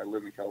that since I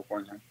live in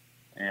California,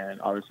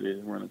 and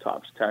obviously we're in the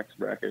top tax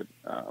bracket,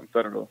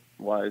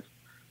 federal-wise,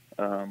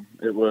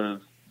 it was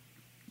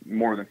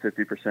more than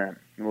 50%,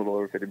 a little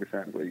over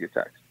 50% is what you get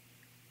taxed.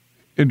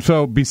 And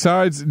so,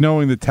 besides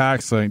knowing the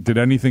tax thing, did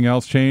anything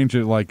else change?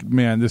 Like,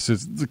 man, this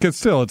is because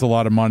still it's a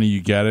lot of money.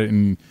 You get it,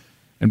 and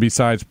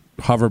besides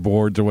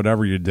hoverboards or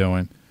whatever you're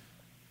doing.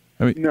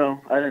 I mean, no,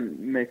 I didn't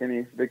make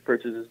any big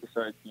purchases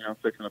besides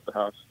fixing up the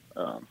house.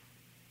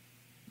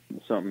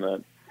 Something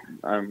that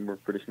we're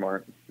pretty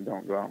smart.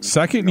 Don't go out. And,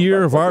 second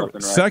year of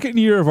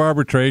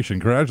arbitration.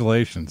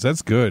 Congratulations,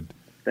 that's good.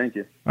 Thank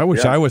you. I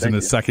wish I was in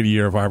the second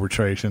year of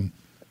arbitration.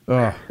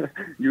 Oh.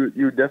 You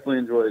would definitely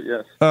enjoy it,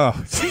 yes.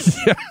 Oh,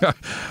 yeah.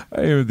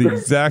 I am the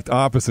exact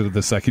opposite of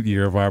the second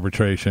year of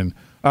arbitration.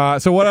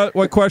 So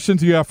what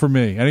questions do you have for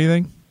me?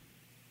 Anything?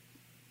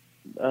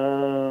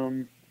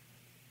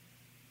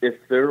 If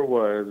there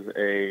was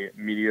a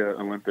media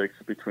Olympics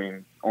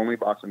between only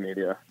Boston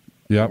media,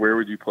 where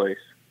would you place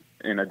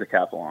in a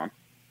decathlon?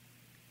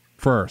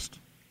 First.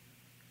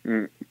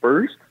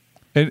 First?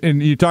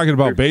 And you're talking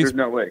about there's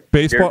no way.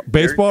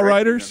 baseball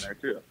writers? In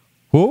there too.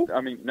 Who?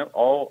 I mean, no,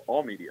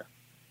 all media.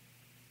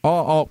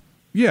 All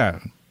yeah.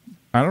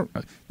 I don't.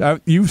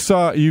 You've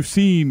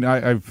seen.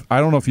 I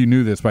don't know if you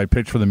knew this, but I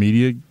pitched for the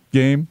media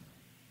game.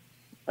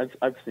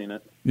 I've seen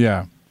it.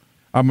 Yeah,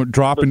 I'm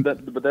dropping.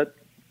 But that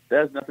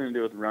has nothing to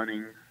do with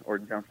running or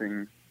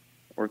jumping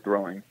or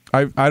throwing.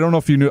 I don't know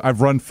if you knew. I've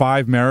run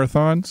 5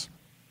 marathons.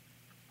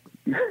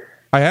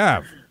 I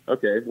have.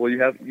 Okay. Well, you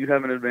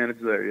have an advantage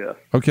there. Yes.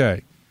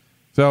 Okay.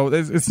 So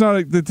it's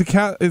not the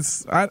cat.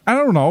 It's I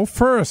don't know.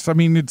 First, I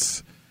mean,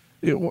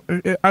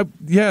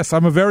 yes,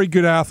 I'm a very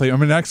good athlete.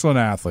 I'm an excellent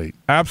athlete.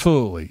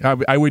 Absolutely,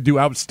 I would do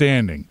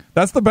outstanding.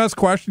 That's the best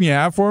question you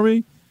have for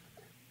me.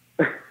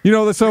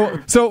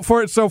 So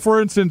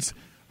for instance,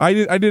 I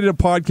did a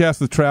podcast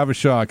with Travis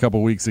Shaw a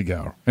couple of weeks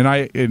ago,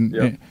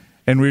 and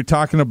we were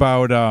talking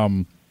about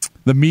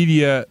the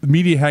media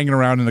hanging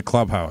around in the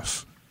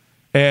clubhouse,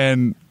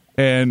 and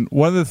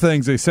one of the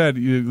things they said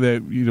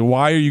that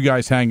why are you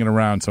guys hanging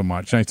around so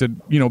much? And I said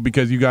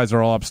because you guys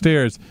are all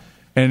upstairs,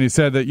 and he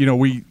said that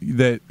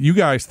that you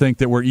guys think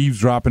that we're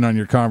eavesdropping on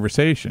your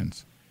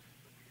conversations.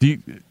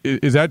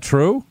 Is that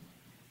true?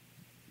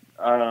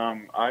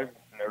 I've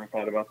never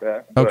thought about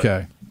that.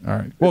 Okay, all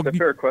right. Well, it's a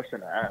fair question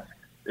to ask.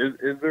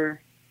 Is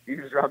there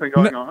eavesdropping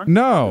going on?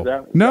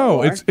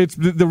 No. It's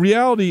the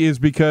reality is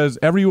because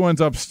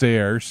everyone's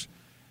upstairs.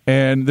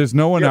 And there's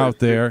no one out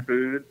there.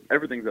 Food,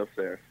 everything's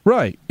upstairs.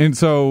 Right. And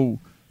so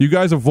you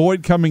guys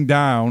avoid coming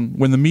down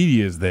when the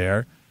media is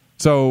there.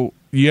 So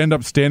you end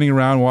up standing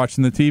around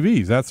watching the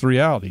TVs. That's the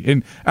reality.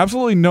 And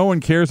absolutely no one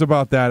cares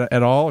about that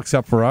at all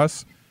except for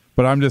us.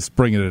 But I'm just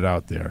bringing it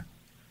out there.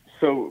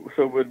 So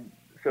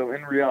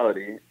in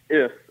reality,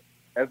 if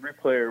every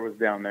player was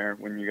down there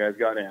when you guys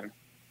got in,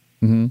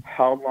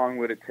 how long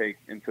would it take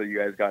until you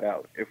guys got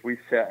out? If we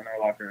sat in our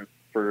locker room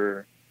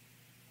for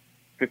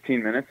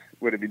 15 minutes,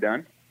 would it be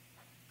done?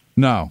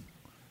 No,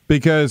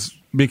 because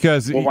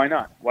well, why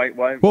not? Why?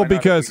 Well,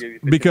 because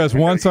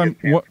once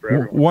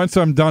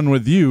I'm done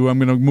with you, I'm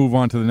going to move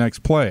on to the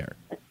next player.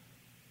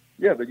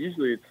 Yeah, but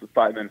usually it's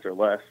 5 minutes or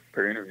less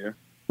per interview.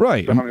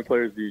 Right. So how many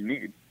players do you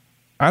need?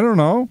 I don't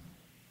know.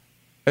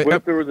 What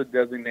if there was a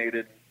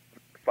designated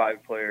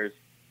 5 players?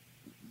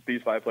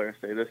 These 5 players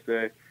stay this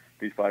day.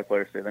 These 5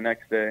 players stay the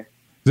next day.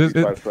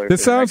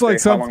 This sounds like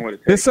something.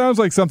 This sounds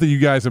like something you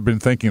guys have been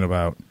thinking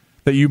about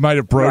that you might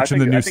have broached in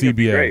the new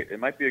CBA. Great. It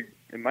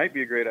might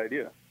be a great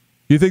idea.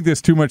 You think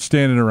there's too much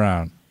standing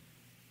around?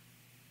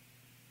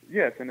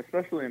 Yes, and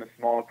especially in a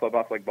small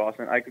clubhouse like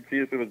Boston. I could see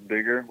if it was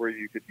bigger, where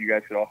you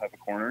guys could all have a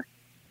corner.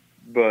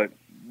 But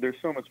there's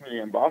so much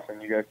media in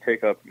Boston, you guys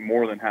take up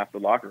more than half the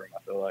locker room,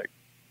 I feel like.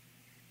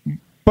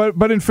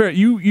 But in fair,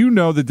 you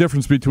know the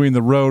difference between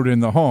the road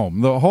and the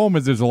home. The home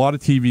is there's a lot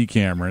of TV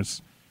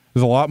cameras.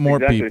 There's a lot more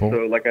people.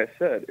 So, like I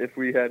said, if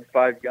we had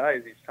 5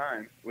 guys each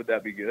time, would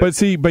that be good?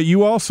 But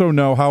you also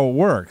know how it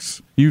works.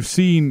 You've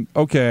seen,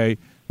 okay,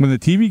 when the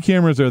TV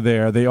cameras are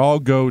there, they all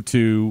go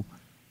to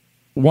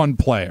one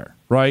player,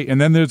 right?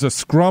 And then there's a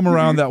scrum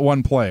around that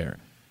one player.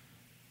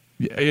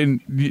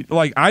 And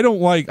I don't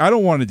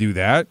want to do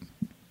that.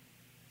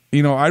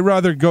 I'd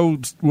rather go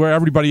where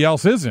everybody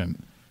else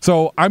isn't.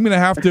 So I'm gonna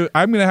have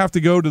to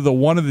go to the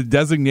one of the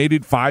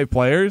designated 5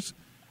 players.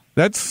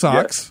 That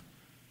sucks. Yes.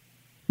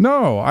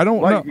 No, I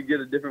don't. Why? You could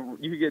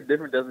get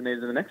different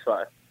designated in the next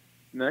 5,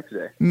 the next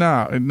day.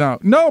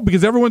 No,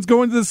 because everyone's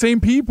going to the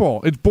same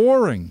people. It's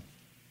boring.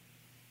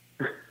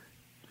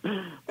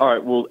 All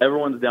right. Well,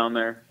 everyone's down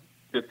there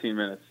 15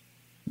 minutes.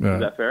 Is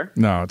that fair?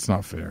 No, it's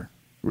not fair.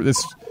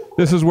 This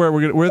is where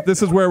we're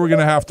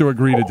gonna have to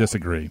agree to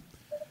disagree.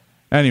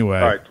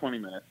 Anyway. All right, 20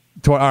 minutes.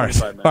 All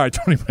right,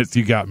 20 minutes.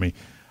 You got me.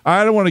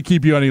 I don't want to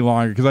keep you any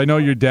longer because I know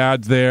your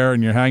dad's there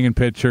and you're hanging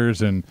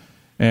pictures and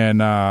everything.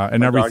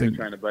 Dogs are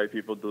trying to bite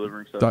people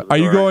delivering stuff. Are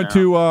you going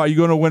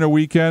to Winter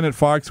Weekend at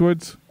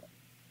Foxwoods?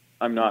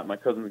 I'm not. My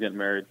cousin's getting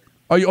married.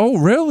 Oh,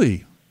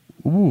 really?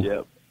 Ooh.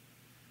 Yep.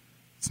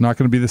 It's not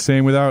going to be the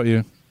same without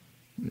you.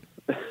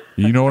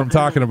 You know what I'm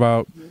talking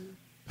about.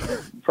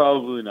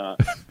 Probably not.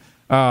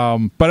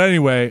 But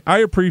anyway, I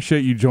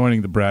appreciate you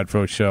joining the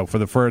Bradfo Show for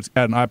the first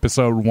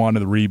episode 1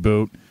 of the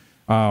reboot.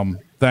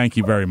 Thank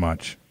you very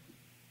much.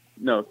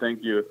 No,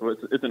 thank you.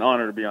 It's an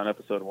honor to be on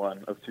episode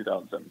 1 of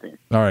 2017.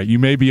 All right. You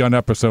may be on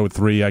episode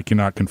 3. I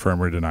cannot confirm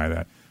or deny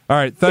that. All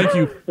right. Thank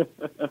you.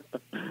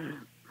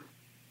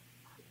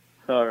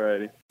 All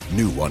righty.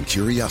 New on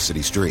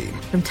Curiosity Stream.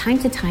 From time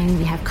to time,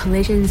 we have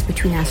collisions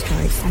between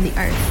asteroids and the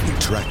Earth. We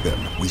track them.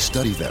 We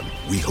study them.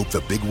 We hope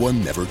the big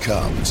one never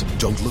comes.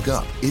 Don't look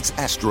up. It's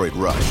Asteroid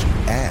Rush.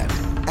 And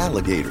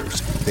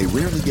alligators. They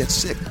rarely get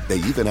sick. They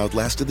even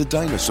outlasted the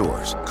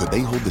dinosaurs. Could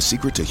they hold the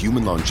secret to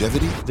human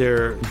longevity?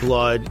 Their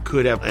blood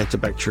could have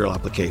antibacterial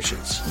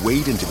applications.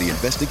 Wade into the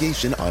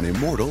investigation on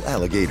immortal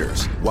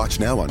alligators. Watch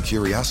now on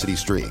Curiosity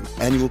Stream.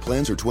 Annual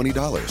plans are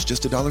 $20,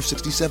 just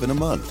 $1.67 a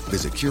month.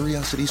 Visit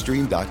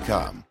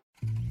curiositystream.com.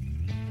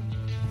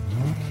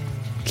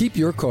 Keep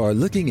your car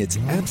looking its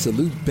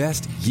absolute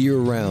best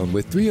year-round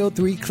with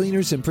 303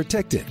 Cleaners and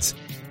Protectants.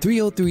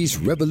 303's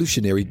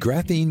revolutionary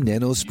graphene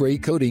nano spray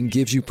coating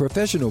gives you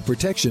professional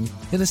protection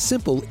in a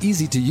simple,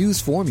 easy-to-use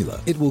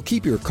formula. It will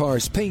keep your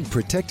car's paint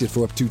protected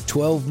for up to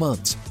 12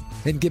 months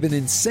and give an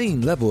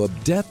insane level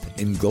of depth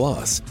and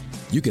gloss.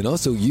 You can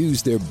also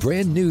use their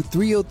brand new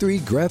 303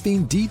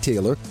 graphene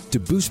detailer to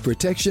boost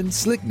protection,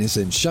 slickness,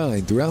 and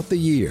shine throughout the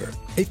year.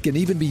 It can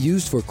even be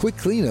used for quick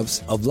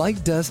cleanups of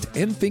light dust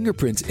and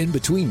fingerprints in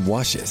between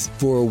washes.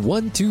 For a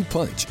 1-2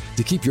 punch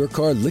to keep your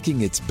car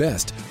looking its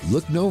best,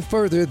 look no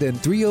further than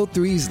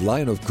 303's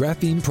line of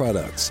graphene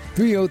products.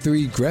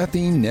 303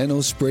 graphene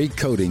nano spray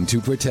coating to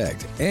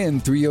protect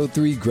and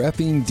 303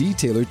 graphene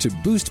detailer to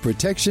boost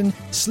protection,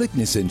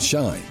 slickness, and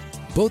shine.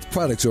 Both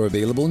products are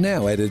available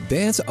now at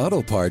Advance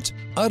Auto Parts,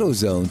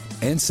 AutoZone,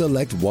 and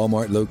select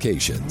Walmart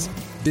locations.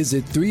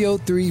 Visit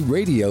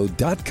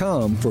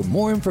 303radio.com for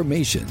more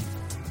information.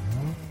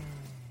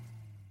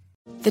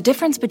 The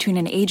difference between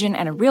an agent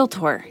and a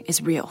realtor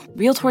is real.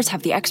 Realtors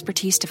have the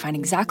expertise to find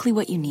exactly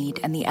what you need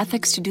and the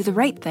ethics to do the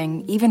right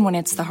thing, even when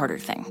it's the harder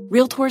thing.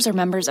 Realtors are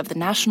members of the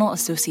National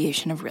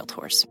Association of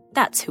Realtors.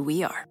 That's who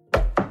we are.